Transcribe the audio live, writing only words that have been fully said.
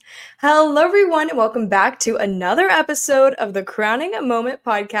Hello, everyone, and welcome back to another episode of the Crowning a Moment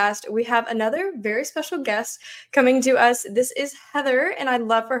podcast. We have another very special guest coming to us. This is Heather, and I'd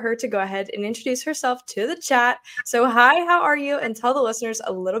love for her to go ahead and introduce herself to the chat. So, hi, how are you? And tell the listeners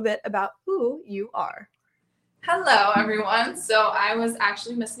a little bit about who you are. Hello, everyone. So I was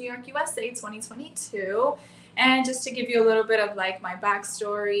actually Miss New York USA 2022. And just to give you a little bit of like my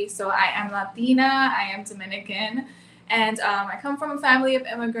backstory, so I am Latina, I am Dominican, and I come from a family of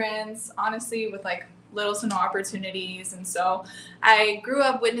immigrants, honestly, with like little to no opportunities. And so I grew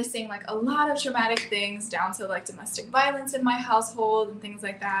up witnessing like a lot of traumatic things down to like domestic violence in my household and things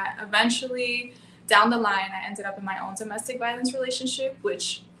like that. Eventually, down the line, I ended up in my own domestic violence relationship,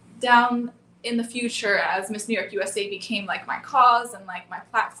 which down in the future as Miss New York USA became like my cause and like my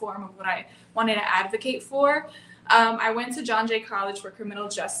platform of what I wanted to advocate for. I went to John Jay College for criminal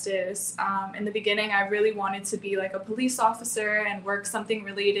justice. In the beginning, I really wanted to be like a police officer and work something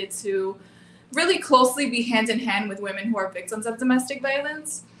related to really closely be hand in hand with women who are victims of domestic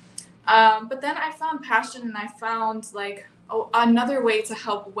violence. But then I found passion and I found like another way to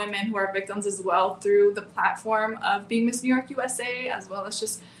help women who are victims as well through the platform of being Miss New York USA, as well as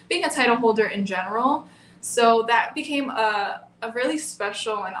just being a title holder in general. So that became a really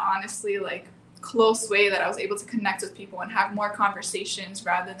special and honestly like close way that I was able to connect with people and have more conversations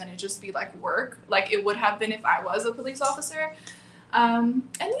rather than it just be like work, like it would have been if I was a police officer. And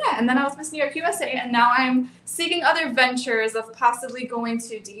then I was Miss New York USA, and now I'm seeking other ventures of possibly going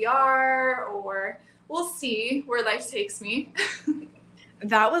to DR, or we'll see where life takes me.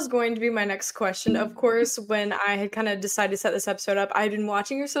 That was going to be my next question. Of course, when I had kind of decided to set this episode up, I had been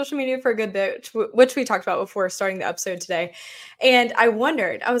watching your social media for a good bit, which we talked about before starting the episode today. And I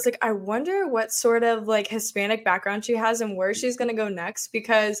was like, I wonder what sort of like Hispanic background she has and where she's going to go next,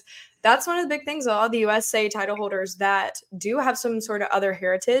 because that's one of the big things. A lot of the USA title holders that do have some sort of other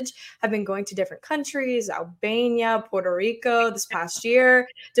heritage have been going to different countries, Albania, Puerto Rico this past year,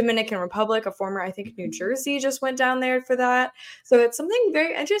 Dominican Republic, a former, I think, New Jersey just went down there for that. So it's something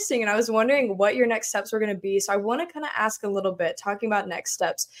very interesting. And I was wondering what your next steps were going to be. So I want to kind of ask a little bit, talking about next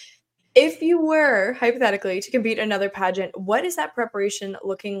steps. If you were hypothetically to compete in another pageant, what is that preparation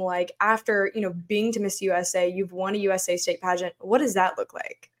looking like after, being to Miss USA? You've won a USA state pageant. What does that look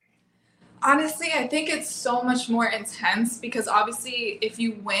like? Honestly, I think it's so much more intense because obviously, if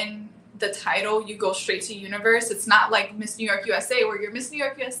you win the title, you go straight to Universe. It's not like Miss New York USA where you're Miss New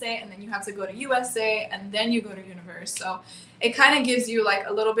York USA and then you have to go to USA and then you go to Universe. So it kind of gives you like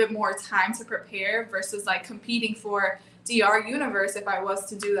a little bit more time to prepare versus like competing for DR Universe. If I was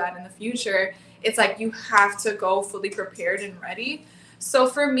to do that in the future, it's like you have to go fully prepared and ready. So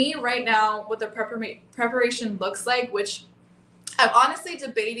for me right now, what the preparation looks like, which I'm honestly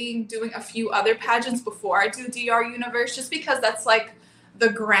debating doing a few other pageants before I do DR Universe, just because that's like the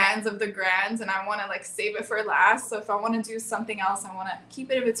grands of the grands, and I want to like save it for last. So if I want to do something else, I want to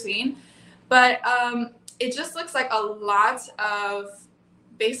keep it in between. But it just looks like a lot of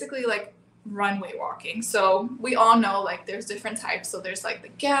basically like runway walking. So we all know like there's different types. So there's like the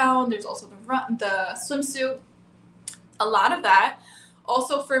gown, there's also the swimsuit, a lot of that.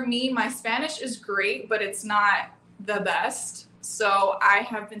 Also for me, my Spanish is great, but it's not the best. So I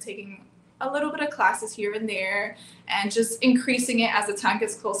have been taking a little bit of classes here and there and just increasing it as the time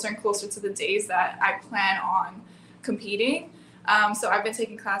gets closer and closer to the days that I plan on competing. So I've been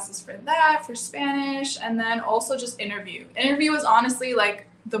taking classes for that, for Spanish, and then also just interview. Interview is honestly like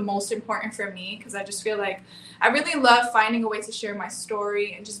the most important for me because I just feel like I really love finding a way to share my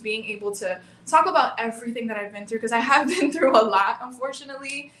story and just being able to talk about everything that I've been through, because I have been through a lot,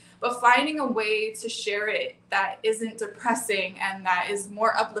 unfortunately. But finding a way to share it that isn't depressing and that is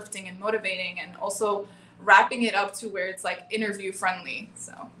more uplifting and motivating, and also wrapping it up to where it's like interview friendly.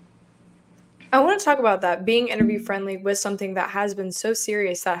 So I want to talk about that. Being interview friendly was something that has been so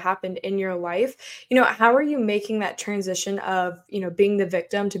serious that happened in your life. How are you making that transition of, being the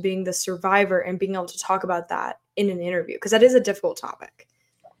victim to being the survivor and being able to talk about that in an interview? Because that is a difficult topic.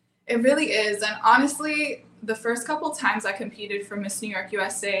 it really is. And honestly, the first couple times I competed for Miss New York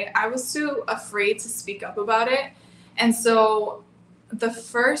USA, I was too afraid to speak up about it. And so the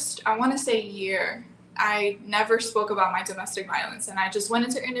first, I want to say year, I never spoke about my domestic violence. And I just went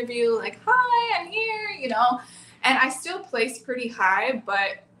into interview like, hi, I'm here. And I still placed pretty high,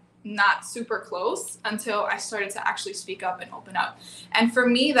 but not super close until I started to actually speak up and open up. And for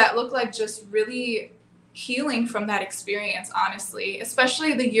me, that looked like just really healing from that experience, honestly,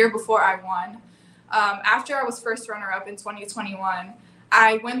 especially the year before I won. After I was first runner-up in 2021,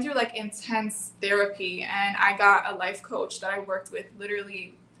 I went through like intense therapy, and I got a life coach that I worked with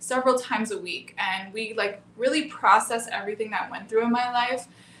literally several times a week. And we like really processed everything that went through in my life.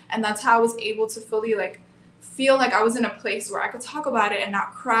 And that's how I was able to fully like feel like I was in a place where I could talk about it and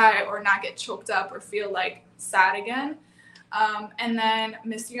not cry or not get choked up or feel like sad again. And then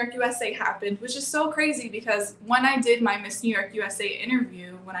Miss New York USA happened, which is so crazy because when I did my Miss New York USA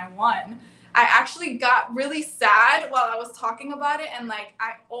interview, when I won, I actually got really sad while I was talking about it, and like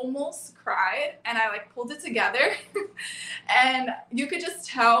I almost cried, and I like pulled it together. And you could just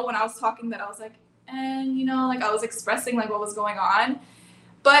tell when I was talking that I was like, and you know, like I was expressing like what was going on.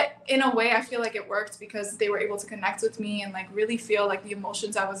 But in a way, I feel like it worked because they were able to connect with me and like really feel like the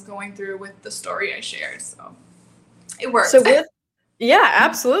emotions I was going through with the story I shared. So it worked. So with Yeah,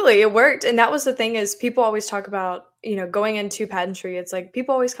 absolutely. It worked. And that was the thing is people always talk about, going into pageantry. It's like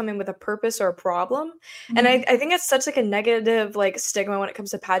people always come in with a purpose or a problem. And Mhm. I think it's such like a negative like stigma when it comes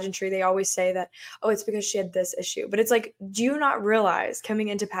to pageantry. They always say that, oh, it's because she had this issue. But it's like, do you not realize coming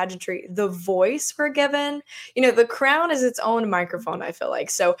into pageantry, the voice we're given, the crown is its own microphone, I feel like.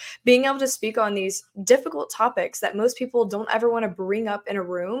 So being able to speak on these difficult topics that most people don't ever want to bring up in a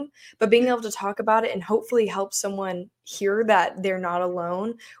room, but being able to talk about it and hopefully help someone hear that they're not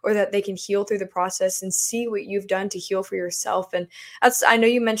alone or that they can heal through the process and see what you've done to heal for yourself. And I know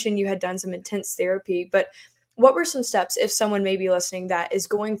you mentioned you had done some intense therapy, but what were some steps if someone may be listening that is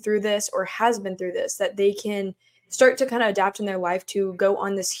going through this or has been through this that they can start to kind of adapt in their life to go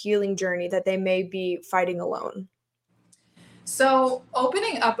on this healing journey that they may be fighting alone? So,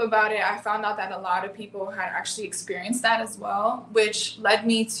 opening up about it, I found out that a lot of people had actually experienced that as well, which led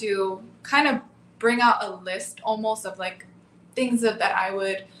me to kind of bring out a list almost of like things that I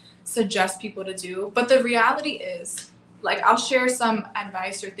would suggest people to do. But the reality is, like, I'll share some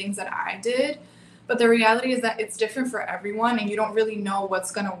advice or things that I did, but the reality is that it's different for everyone, and you don't really know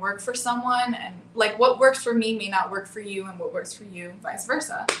what's going to work for someone. And like, what works for me may not work for you, and what works for you, vice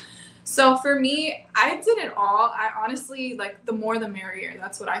versa. So for me, I did it all. I honestly, like, the more the merrier.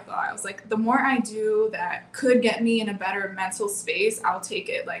 That's what I thought. I was like, the more I do that could get me in a better mental space, I'll take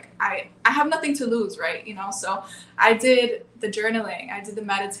it. Like, I have nothing to lose, right? So I did the journaling, I did the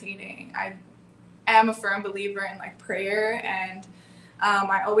meditating. I am a firm believer in like prayer, and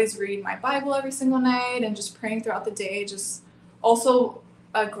I always read my Bible every single night and just praying throughout the day. Just also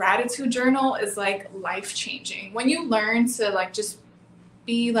a gratitude journal is like life changing when you learn to like just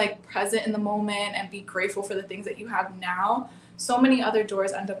be like present in the moment and be grateful for the things that you have now. So many other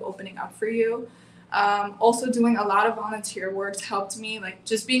doors end up opening up for you. Also doing a lot of volunteer work helped me, like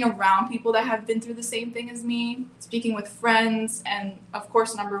just being around people that have been through the same thing as me, speaking with friends, and of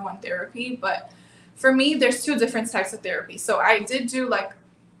course number one, therapy. But for me, there's two different types of therapy. So I did do like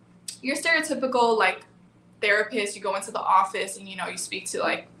your stereotypical like therapist. You go into the office and you speak to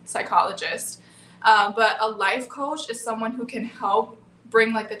like psychologists. But a life coach is someone who can help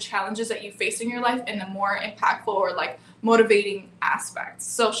bring like the challenges that you face in your life in a more impactful or like motivating aspect.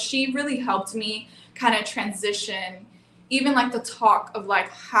 So she really helped me kind of transition even like the talk of like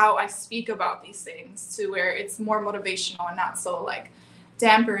how I speak about these things to where it's more motivational and not so like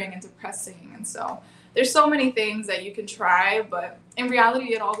dampering and depressing. And so there's so many things that you can try, but in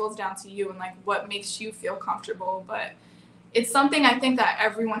reality it all goes down to you and like what makes you feel comfortable. But it's something I think that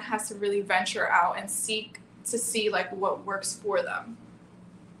everyone has to really venture out and seek to see like what works for them.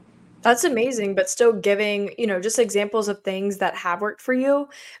 That's amazing, but still giving, just examples of things that have worked for you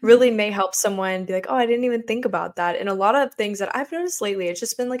really may help someone be like, "Oh, I didn't even think about that." And a lot of things that I've noticed lately, it's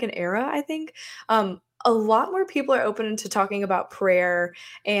just been like an era, I think. A lot more people are open to talking about prayer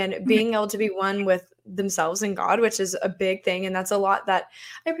and being able to be one with themselves and God, which is a big thing. And that's a lot that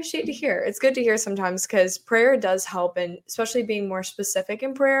I appreciate to hear. It's good to hear sometimes because prayer does help, and especially being more specific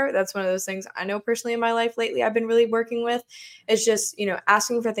in prayer. That's one of those things I know personally in my life lately I've been really working with. It's just,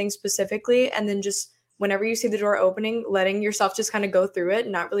 asking for things specifically and then just whenever you see the door opening, letting yourself just kind of go through it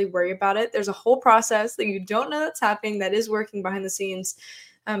and not really worry about it. There's a whole process that you don't know that's happening that is working behind the scenes,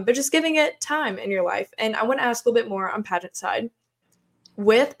 but just giving it time in your life. And I want to ask a little bit more on pageant side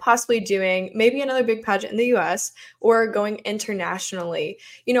with possibly doing maybe another big pageant in the US or going internationally.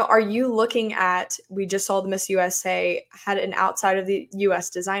 Are you looking at, we just saw the Miss USA had an outside of the US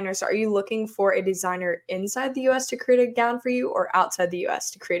designer. So are you looking for a designer inside the US to create a gown for you or outside the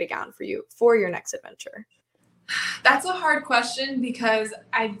US to create a gown for you for your next adventure? That's a hard question because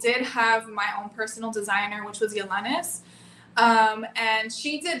I did have my own personal designer, which was Yelenis. And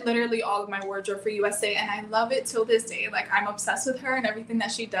she did literally all of my wardrobe for USA, and I love it till this day. Like, I'm obsessed with her and everything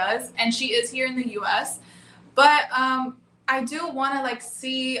that she does, and she is here in the US. But I do want to like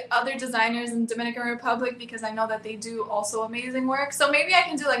see other designers in Dominican Republic because I know that they do also amazing work. So maybe I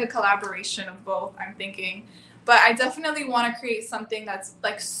can do like a collaboration of both, I'm thinking. But I definitely want to create something that's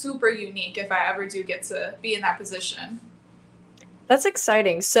like super unique if I ever do get to be in that position. That's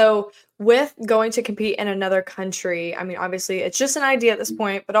exciting. So, with going to compete in another country, I mean, obviously, it's just an idea at this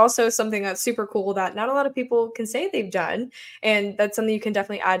point, but also something that's super cool that not a lot of people can say they've done. And that's something you can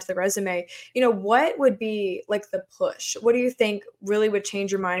definitely add to the resume. What would be like the push? What do you think really would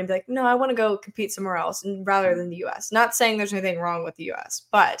change your mind and be like, no, I want to go compete somewhere else and rather than the US? Not saying there's anything wrong with the US,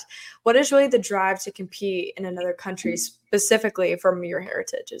 but what is really the drive to compete in another country specifically from your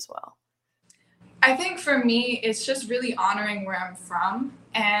heritage as well? I think for me, it's just really honoring where I'm from.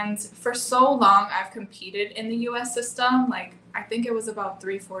 And for so long, I've competed in the US system. Like, I think it was about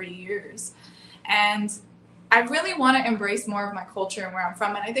 3, 4 years. And I really want to embrace more of my culture and where I'm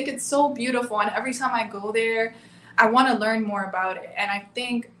from. And I think it's so beautiful. And every time I go there, I want to learn more about it. And I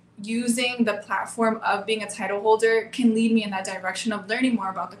think using the platform of being a title holder can lead me in that direction of learning more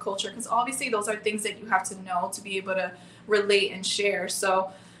about the culture. Because obviously, those are things that you have to know to be able to relate and share.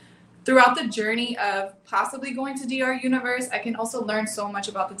 So, throughout the journey of possibly going to DR Universe, I can also learn so much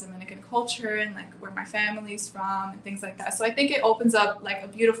about the Dominican culture and like where my family's from and things like that. So I think it opens up like a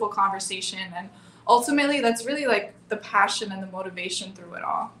beautiful conversation, and ultimately that's really like the passion and the motivation through it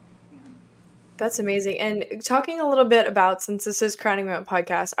all. That's amazing. And talking a little bit about, since this is Crowning Moment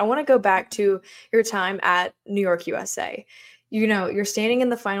podcast, I want to go back to your time at New York, USA. You're standing in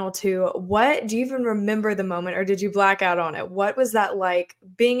the final two. What do you even remember the moment, or did you black out on it? What was that like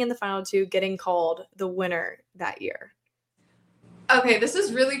being in the final two, getting called the winner that year? Okay, this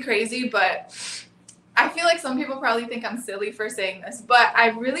is really crazy, but I feel like some people probably think I'm silly for saying this, but I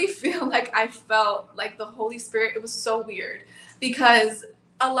really feel like I felt like the Holy Spirit. It was so weird because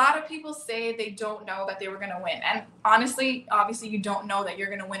a lot of people say they don't know that they were going to win. And honestly, obviously, you don't know that you're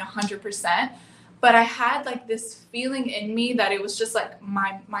going to win 100%. But I had like this feeling in me that it was just like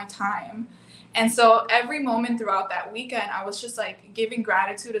my time. And so every moment throughout that weekend, I was just like giving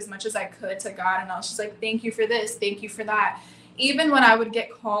gratitude as much as I could to God. And I was just like, thank you for this. Thank you for that. Even when I would get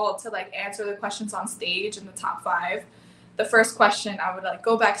called to like answer the questions on stage in the top 5, the first question I would like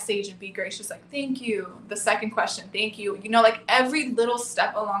go backstage and be gracious, like, thank you. The second question, thank you. Like every little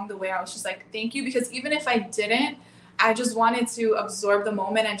step along the way, I was just like, thank you. Because even if I didn't, I just wanted to absorb the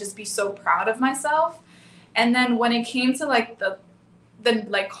moment and just be so proud of myself. And then when it came to like the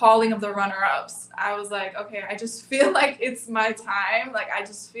like calling of the runner-ups, I was like, okay, I just feel like it's my time. Like I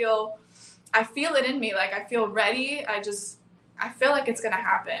feel it in me. Like I feel ready. I feel like it's gonna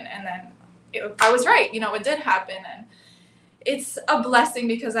happen. And then I was right. It did happen. And it's a blessing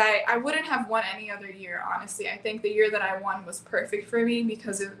because I wouldn't have won any other year, honestly. I think the year that I won was perfect for me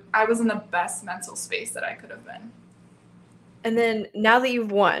because I was in the best mental space that I could have been. And then now that you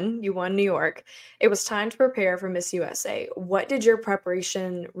won New York, it was time to prepare for Miss USA. What did your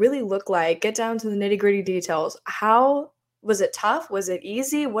preparation really look like? Get down to the nitty-gritty details. How was it tough? Was it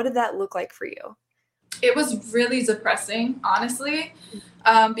easy? What did that look like for you? It was really depressing, honestly,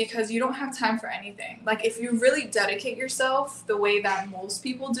 because you don't have time for anything. Like if you really dedicate yourself the way that most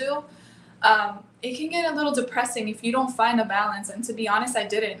people do, it can get a little depressing if you don't find a balance. And to be honest, I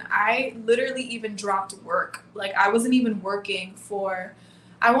didn't. I literally even dropped work. Like I wasn't even working for,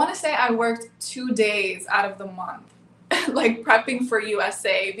 I want to say I worked 2 days out of the month, like prepping for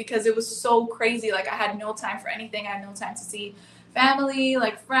USA because it was so crazy. Like I had no time for anything. I had no time to see family,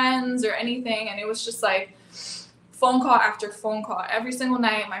 like friends or anything. And it was just like phone call after phone call. Every single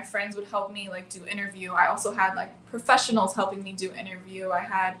night, my friends would help me like do interview. I also had like professionals helping me do interview. I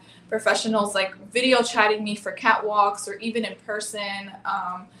had professionals like video chatting me for catwalks or even in person.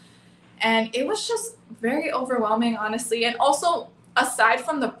 And it was just very overwhelming, honestly. And also, aside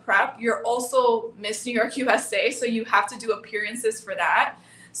from the prep, you're also Miss New York USA, so you have to do appearances for that.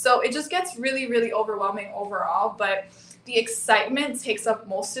 So it just gets really, really overwhelming overall. But the excitement takes up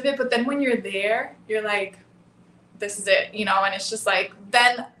most of it. But then when you're there, you're like, this is it, and it's just like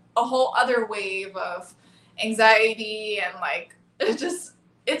then a whole other wave of anxiety and like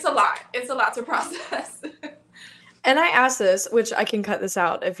it's a lot to process. And I asked this, which I can cut this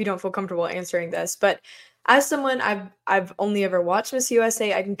out if you don't feel comfortable answering this, but as someone I've only ever watched Miss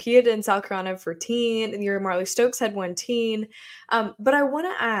USA, I competed in South Carolina for teen, and your Marley Stokes had won teen. But I want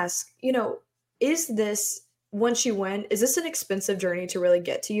to ask, is this once you win, is this an expensive journey to really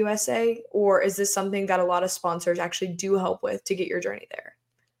get to USA, or is this something that a lot of sponsors actually do help with to get your journey there?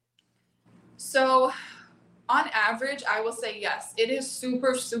 So on average, I will say yes, it is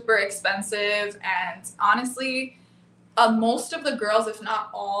super, super expensive. And honestly, most of the girls, if not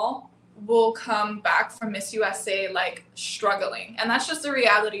all, will come back from Miss USA like struggling. And that's just the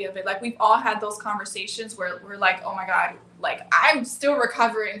reality of it. Like we've all had those conversations where we're like, oh my God, like I'm still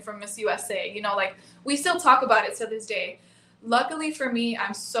recovering from Miss USA, like we still talk about it to this day. luckily for me,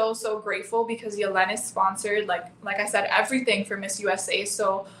 I'm so grateful because Yelena sponsored, like I said, everything for Miss USA.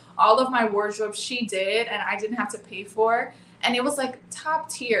 So all of my wardrobe she did, and I didn't have to pay for. And it was like top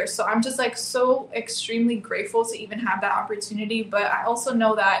tier. So I'm just like so extremely grateful to even have that opportunity. But I also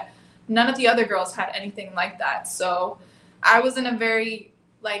know that none of the other girls had anything like that. So I was in a very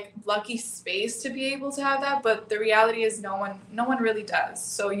like lucky space to be able to have that, but the reality is no one really does.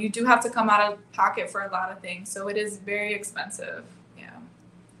 So you do have to come out of pocket for a lot of things. So it is very expensive. Yeah.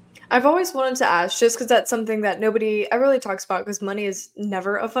 I've always wanted to ask, just because that's something that nobody ever really talks about, because money is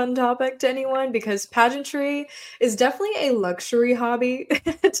never a fun topic to anyone, because pageantry is definitely a luxury hobby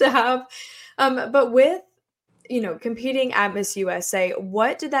to have. But with, competing at Miss USA,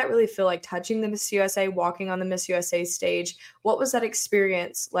 what did that really feel like touching the Miss USA, walking on the Miss USA stage? What was that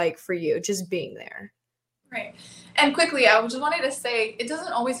experience like for you, just being there? Right. And quickly, I just wanted to say it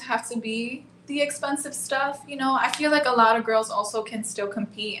doesn't always have to be the expensive stuff. I feel like a lot of girls also can still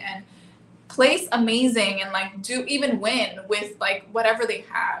compete and place amazing and like do even win with like whatever they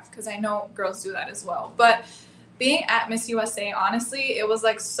have, because I know girls do that as well. But being at Miss USA, honestly, it was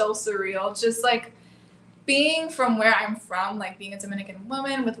like so surreal. Just like being from where I'm from, like being a Dominican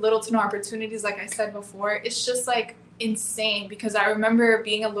woman with little to no opportunities, like I said before, it's just like insane because I remember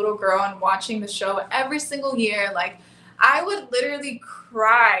being a little girl and watching the show every single year. Like I would literally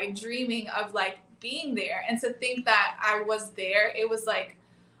cry dreaming of like being there, and to think that I was there, it was like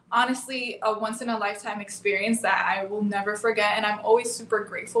honestly a once in a lifetime experience that I will never forget, and I'm always super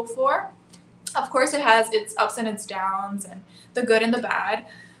grateful for. Of course, it has its ups and its downs and the good and the bad.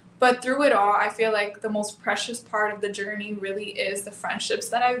 But through it all, I feel like the most precious part of the journey really is the friendships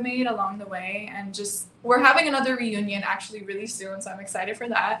that I've made along the way. And just, we're having another reunion actually really soon. So I'm excited for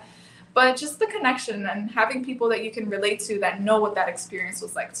that. But just the connection and having people that you can relate to that know what that experience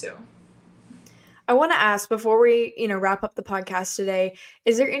was like too. I want to ask before we, wrap up the podcast today,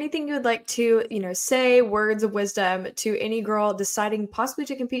 is there anything you would like to, say words of wisdom to any girl deciding possibly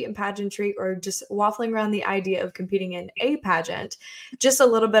to compete in pageantry or just waffling around the idea of competing in a pageant? Just a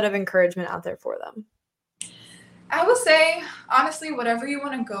little bit of encouragement out there for them. I would say, honestly, whatever you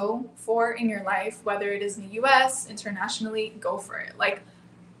want to go for in your life, whether it is in the US, internationally, go for it. Like,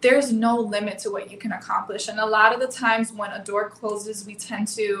 there's no limit to what you can accomplish. And a lot of the times when a door closes, we tend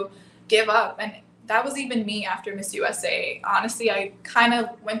to give up. And that was even me after Miss USA. Honestly, I kind of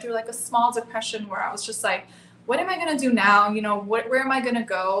went through like a small depression where I was just like, what am I going to do now? Where am I going to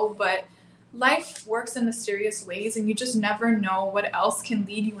go? But life works in mysterious ways, and you just never know what else can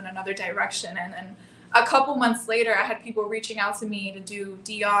lead you in another direction. And then a couple months later, I had people reaching out to me to do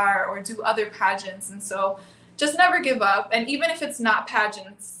DR or do other pageants. And so just never give up. And even if it's not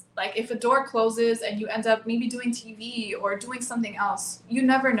pageants, like if a door closes and you end up maybe doing TV or doing something else, you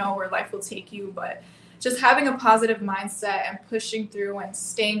never know where life will take you. But just having a positive mindset and pushing through and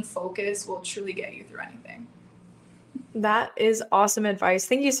staying focused will truly get you through anything. That is awesome advice.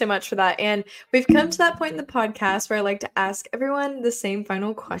 Thank you so much for that. And we've come to that point in the podcast where I like to ask everyone the same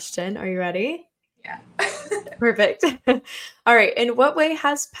final question. Are you ready? Yeah. Perfect. All right. In what way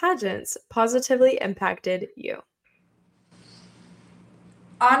has pageants positively impacted you?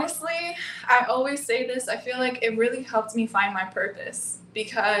 Honestly, I always say this. I feel like it really helped me find my purpose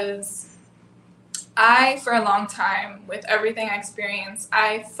because for a long time, with everything I experienced,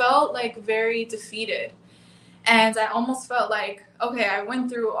 I felt like very defeated. And I almost felt like, okay, I went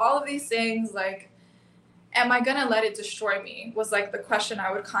through all of these things. Like, am I going to let it destroy me? Was like the question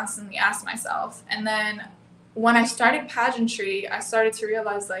I would constantly ask myself. And then when I started pageantry, I started to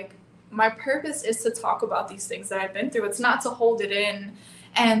realize like my purpose is to talk about these things that I've been through. It's not to hold it in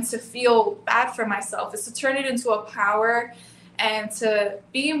and to feel bad for myself. It's to turn it into a power and to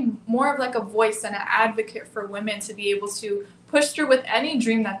be more of like a voice and an advocate for women to be able to push through with any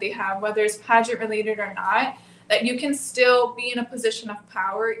dream that they have, whether it's pageant related or not, that you can still be in a position of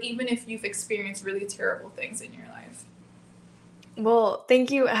power, even if you've experienced really terrible things in your life. Well,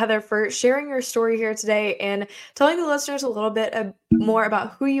 thank you, Heather, for sharing your story here today and telling the listeners a little bit more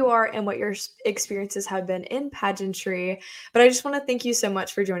about who you are and what your experiences have been in pageantry. But I just want to thank you so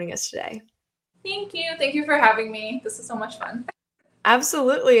much for joining us today. Thank you. Thank you for having me. This is so much fun.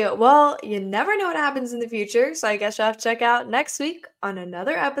 Absolutely. Well, you never know what happens in the future, so I guess you'll have to check out next week on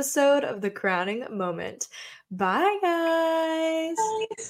another episode of The Crowning Moment. Bye, guys. Bye.